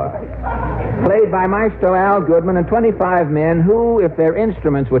Hour, played by Maestro Al Goodman and 25 men who, if their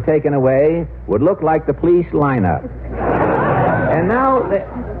instruments were taken away, would look like the police lineup. And now,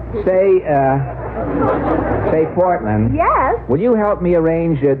 say, Say, Portland. Yes? Will you help me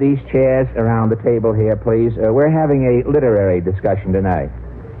arrange these chairs around the table here, please? We're having a literary discussion tonight.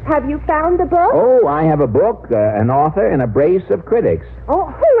 Have you found the book? Oh, I have a book, an author, and a brace of critics. Oh,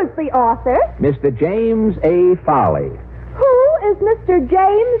 who is the author? Mr. James A. Farley. Who is Mr.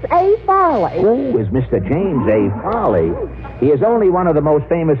 James A. Farley? Who is Mr. James A. Farley? He is only one of the most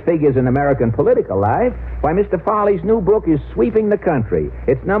famous figures in American political life. Why, Mr. Farley's new book is sweeping the country.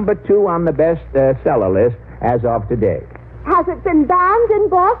 It's number 2 on the best seller list as of today. Has it been banned in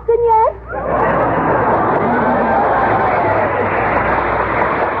Boston yet?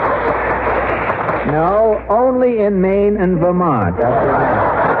 No, only in Maine and Vermont.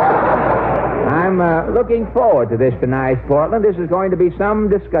 I'm looking forward to this tonight, Portland. This is going to be some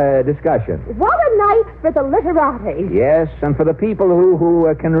discussion. What a night for the literati. Yes, and for the people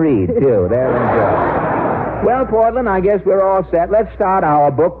who can read, too. They'll enjoy. Well, Portland, I guess we're all set. Let's start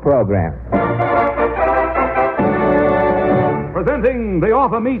our book program. Presenting The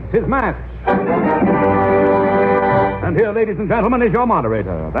Author Meets His Match. And here, ladies and gentlemen, is your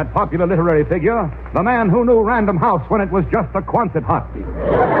moderator, that popular literary figure, the man who knew Random House when it was just a Quonset hut,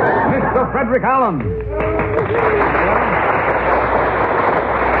 Mr. Frederick Allen.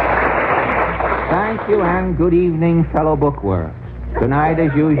 Thank you, and good evening, fellow bookworms. Tonight,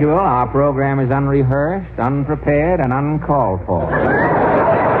 as usual, our program is unrehearsed, unprepared, and uncalled for.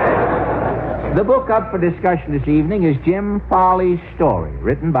 The book up for discussion this evening is Jim Farley's story,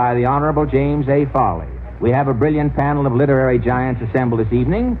 written by the Honorable James A. Farley. We have a brilliant panel of literary giants assembled this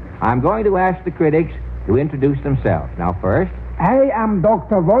evening. I'm going to ask the critics to introduce themselves. Now, first... I am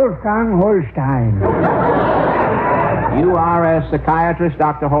Dr. Wolfgang Holstein. You are a psychiatrist,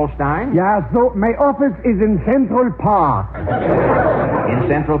 Dr. Holstein? Yeah, so my office is in Central Park. In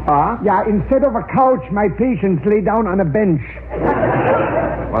Central Park? Yeah, instead of a couch, my patients lay down on a bench.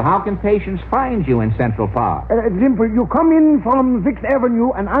 Well, how can patients find you in Central Park? Simple. You come in from 6th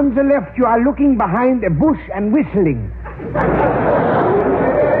Avenue, and on the left you are looking behind a bush and whistling.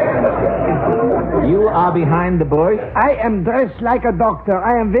 You are behind the bush? I am dressed like a doctor.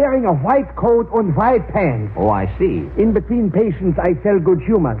 I am wearing a white coat and white pants. Oh, I see. In between patients, I sell good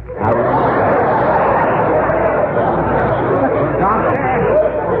humor.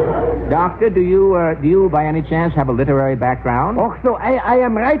 Doctor, do you by any chance have a literary background? Oh, so I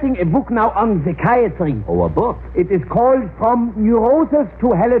am writing a book now on psychiatry. Oh, a book? It is called From Neurosis to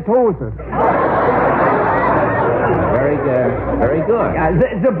Halitosis. Very good. Very good.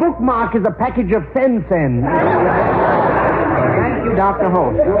 The bookmark is a package of Sen-Sen. Thank you, Dr.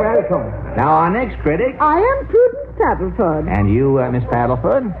 Holst. You're welcome. Now, our next critic. I am Prudence Paddleford. And you, Miss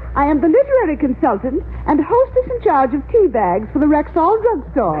Paddleford? I am the literary consultant and hostess in charge of tea bags for the Rexall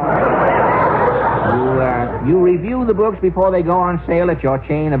drugstore. You review the books before they go on sale at your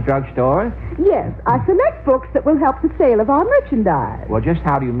chain of drugstores? Yes, I select books that will help the sale of our merchandise. Well, just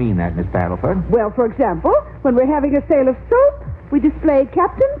how do you mean that, Miss Paddleford? Well, for example, when we're having a sale of soap, we display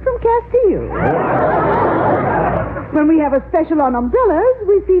Captain from Castile. When we have a special on umbrellas,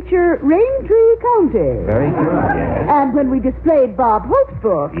 we feature Raintree County. Very good. Yes. And when we displayed Bob Hope's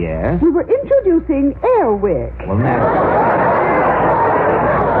book, yes, we were introducing Airwick. Well, now...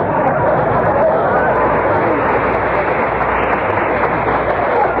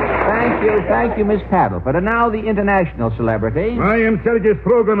 Thank you, Miss Paddleford. And now the international celebrity. I am Sergei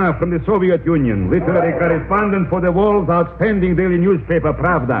Stroganov from the Soviet Union, literary correspondent for the world's outstanding daily newspaper,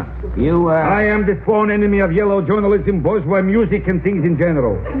 Pravda. I am the sworn enemy of yellow journalism, bourgeois music, and things in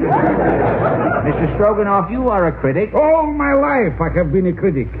general. Mr. Stroganoff, you are a critic. All my life I have been a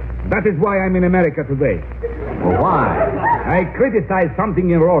critic. That is why I'm in America today. Well, why? I criticize something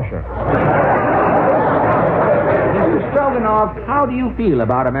in Russia. Mr. Stroganoff, how do you feel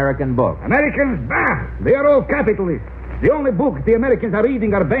about American books? Americans, bah! They are all capitalists. The only books the Americans are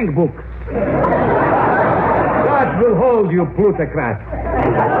reading are bank books. God will hold you, plutocrats.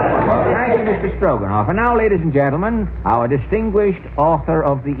 Well, thank you, Mr. Stroganoff. And now, ladies and gentlemen, our distinguished author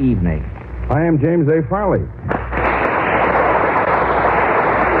of the evening. I am James A. Farley.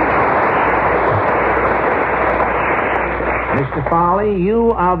 Mr. Farley,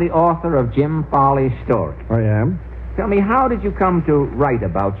 you are the author of Jim Farley's story. I am. Tell me, how did you come to write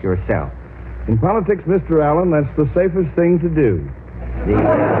about yourself? In politics, Mr. Allen, that's the safest thing to do.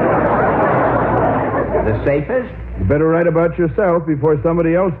 The safest? You better write about yourself before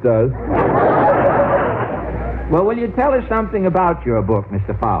somebody else does. Well, will you tell us something about your book,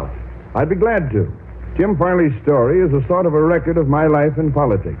 Mr. Farley? I'd be glad to. Jim Farley's story is a sort of a record of my life in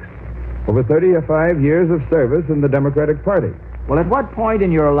politics. Over 35 years of service in the Democratic Party. Well, at what point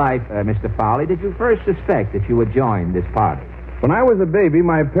in your life, Mr. Farley, did you first suspect that you would join this party? When I was a baby,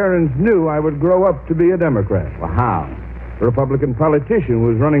 my parents knew I would grow up to be a Democrat. Well, how? A Republican politician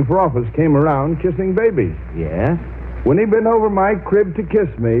who was running for office came around kissing babies. Yes? When he bent over my crib to kiss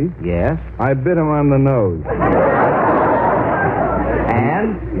me, yes, I bit him on the nose.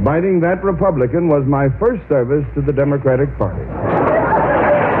 And? Biting that Republican was my first service to the Democratic Party.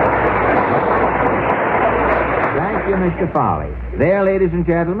 Thank you, Mr. Foley. There, ladies and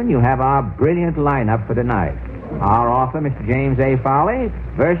gentlemen, you have our brilliant lineup for tonight. Our author, Mr. James A. Foley,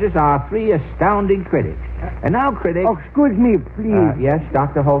 versus our three astounding critics. And now, critics... Oh, excuse me, please. Yes,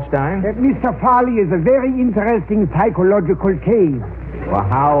 Dr. Holstein? Mr. Foley is a very interesting psychological case. Well,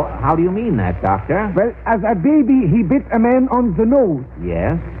 how do you mean that, Doctor? Well, as a baby, he bit a man on the nose.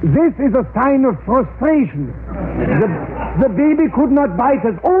 Yes? This is a sign of frustration. The baby could not bite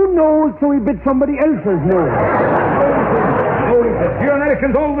his own nose, so he bit somebody else's nose. You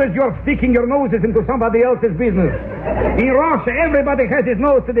Americans always, you're sticking your noses into somebody else's business. In Russia, everybody has his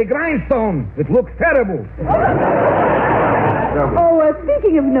nose to the grindstone. It looks terrible.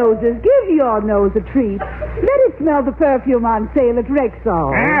 Speaking of noses, give your nose a treat. Let it smell the perfume on sale at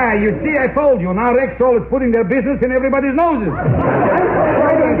Rexall. Ah, you see, I told you. Now Rexall is putting their business in everybody's noses.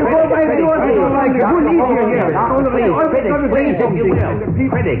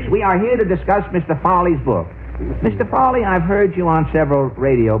 Critics, we are here to discuss Mr. Foley's book. Mr. Foley, I've heard you on several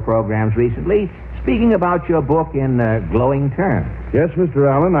radio programs recently speaking about your book in glowing terms. Yes, Mr.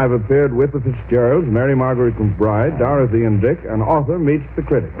 Allen, I've appeared with the Fitzgeralds, Mary Margaret McBride, Dorothy and Dick, and author meets the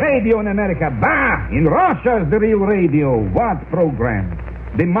critic. Radio in America, bah! In Russia's the real radio. What program?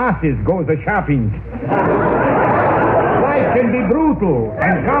 The masses goes a shopping. Life can be brutal,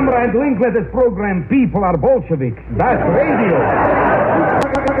 and Comrade Linkletter's program, People Are Bolsheviks. That's radio.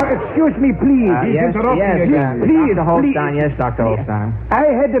 Excuse me, please. Yes, Please, Dr. Holstein. Yes, Dr. Holstein. I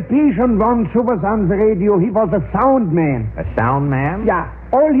had a patient once who was on the radio. He was a sound man. A sound man? Yeah.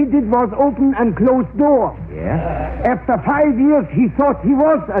 All he did was open and close doors. Yes? After 5 years, he thought he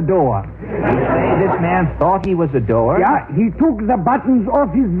was a door. You say this man thought he was a door? Yeah, he took the buttons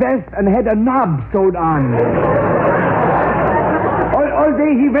off his vest and had a knob sewed on. All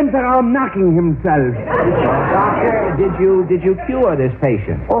day he went around knocking himself. Doctor, did you cure this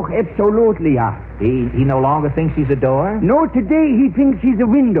patient? Oh, absolutely, yeah. He no longer thinks he's a door? No, today he thinks he's a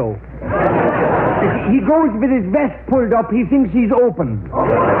window. He goes with his vest pulled up. He thinks he's open.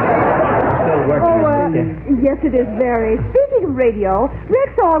 Yes, it is very. Speaking of radio,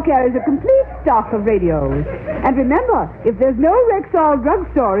 Rexall carries a complete stock of radios. And remember, if there's no Rexall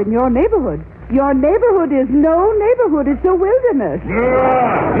drugstore in your neighborhood is no neighborhood. It's a wilderness.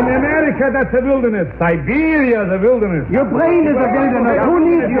 In America, that's a wilderness. Siberia is a wilderness. Your brain is a wilderness. Who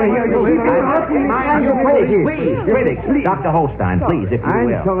needs you here? Please, critics. Dr. Holstein, please, if you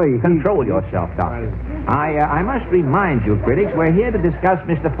will. I'm sorry. Control yourself, Doctor. I must remind you, critics, we're here to discuss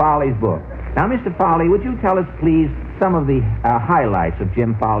Mr. Foley's book. Now, Mr. Foley, would you tell us, please, some of the highlights of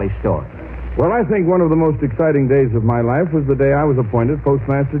Jim Foley's story? Well, I think one of the most exciting days of my life was the day I was appointed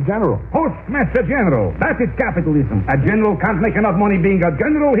Postmaster General. Postmaster General. That is capitalism. A general can't make enough money being a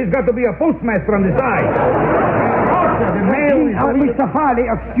general. He's got to be a postmaster on the side. The mail is... Mr. Foley,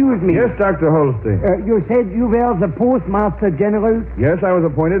 excuse me. Yes, Dr. Holstein. You said you were the Postmaster General? Yes, I was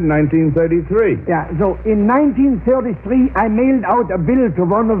appointed in 1933. Yeah, so in 1933, I mailed out a bill to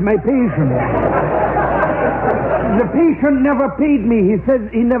one of my patients. The patient never paid me. He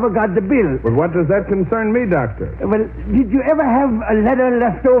said he never got the bill. But what does that concern me, Doctor? Well, did you ever have a letter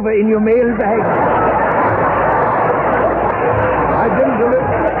left over in your mail bag? I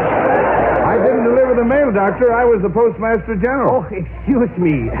didn't deliver the mail, Doctor. I was the Postmaster General. Oh, excuse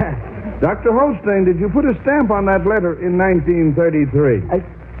me. Dr. Holstein, did you put a stamp on that letter in 1933? A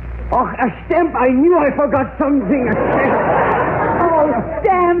stamp? I knew I forgot something.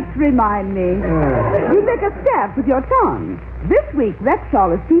 Stamps remind me. You make a stamp with your tongue. This week,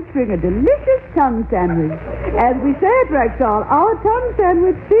 Rexall is featuring a delicious tongue sandwich. As we say at Rexall, our tongue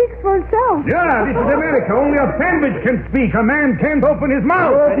sandwich speaks for itself. Yeah, this is America. Only a sandwich can speak. A man can't open his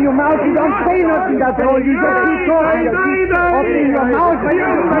mouth. Open your mouth. You don't say nothing. That's all. You just keep talking. Open your mouth.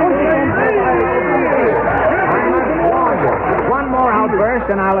 One more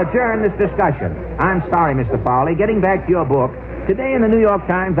outburst, and I'll adjourn this discussion. I'm sorry, Mr. Foley. Getting back to your book, today in the New York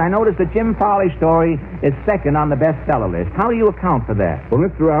Times, I noticed that Jim Foley's story is second on the bestseller list. How do you account for that? Well,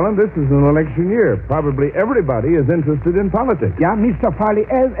 Mr. Allen, this is an election year. Probably everybody is interested in politics. Yeah, Mr. Foley,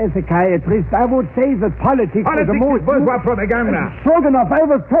 as a psychiatrist, I would say that politics is the most... Politics is bourgeois propaganda. Stroganoff, I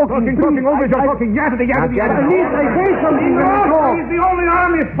was talking over, you're talking yappity. At least I say something when I talk. It's the only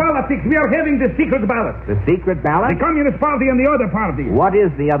honest politics. We are having the secret ballot. The secret ballot? The Communist Party and the other party. What is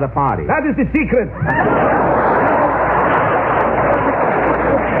the other party? That is the secret.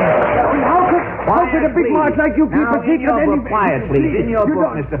 How could a big mart like you keep a secret? Quiet, please. In your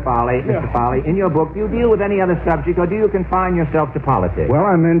book, Mr. Foley, in your book, do you deal with any other subject, or do you confine yourself to politics? Well,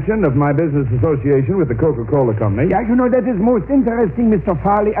 I mentioned of my business association with the Coca-Cola Company. Yeah, that is most interesting, Mr.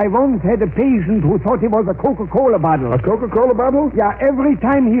 Farley. I once had a patient who thought it was a Coca-Cola bottle. A Coca-Cola bottle? Yeah, every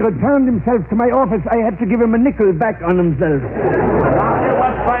time he returned himself to my office, I had to give him a nickel back on himself. Doctor,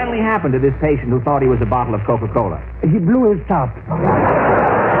 what finally happened to this patient who thought he was a bottle of Coca-Cola? He blew his top.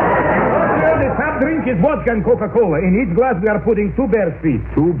 The top drink is vodka and Coca-Cola. In each glass we are putting 2 bear's feet.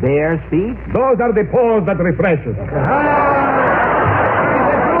 2 bear's feet? Those are the paws that refreshes.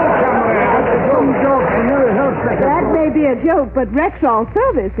 That may be a joke, but Rexall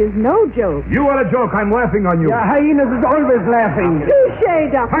service is no joke. You are a joke. I'm laughing on you. Yeah, hyenas is always laughing.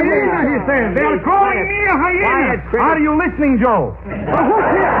 Touche, Dr. Hyena, he says. They are calling me a hyena. Are you listening, Joe?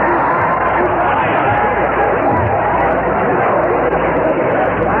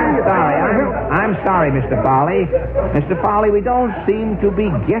 I'm sorry, Mr. Foley. Mr. Foley, we don't seem to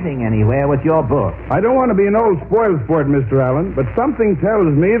be getting anywhere with your book. I don't want to be an old spoil sport, Mr. Allen, but something tells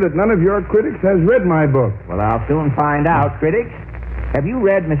me that none of your critics has read my book. Well, I'll soon find out, critics. Have you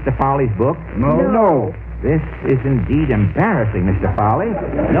read Mr. Foley's book? No. This is indeed embarrassing, Mr. Foley.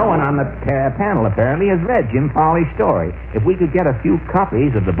 No one on the panel apparently has read Jim Foley's story. If we could get a few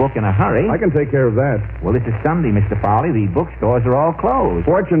copies of the book in a hurry... I can take care of that. Well, this is Sunday, Mr. Foley. The bookstores are all closed.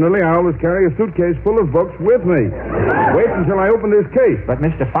 Fortunately, I always carry a suitcase full of books with me. Wait until I open this case. But,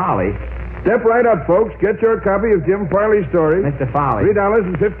 Mr. Foley... Step right up, folks. Get your copy of Jim Farley's story. Mr. Foley.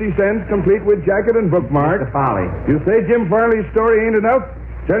 $3.50, complete with jacket and bookmark. Mr. Foley. You say Jim Farley's story ain't enough?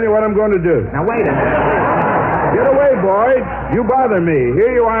 Tell you what I'm going to do. Now, wait a minute. Get away, boy. You bother me.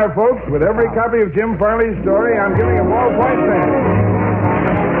 Here you are, folks, with every copy of Jim Farley's story. I'm giving a ballpoint pen.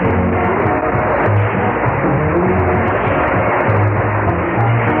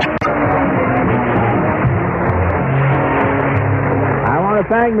 I want to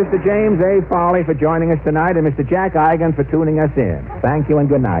thank Mr. James A. Foley for joining us tonight and Mr. Jack Eigen for tuning us in. Thank you and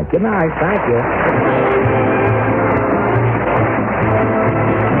good night. Good night. Thank you.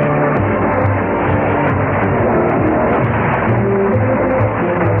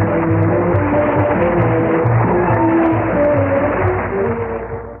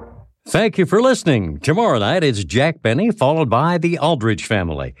 Thank you for listening. Tomorrow night it's Jack Benny, followed by the Aldrich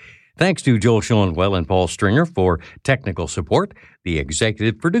Family. Thanks to Joel Schoenwell and Paul Stringer for technical support. The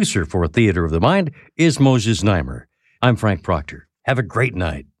executive producer for Theater of the Mind is Moses Neimer. I'm Frank Proctor. Have a great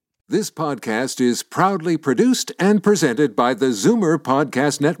night. This podcast is proudly produced and presented by the Zoomer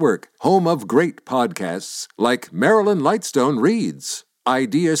Podcast Network, home of great podcasts like Marilyn Lightstone Reads,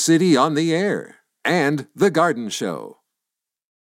 Idea City on the Air, and The Garden Show.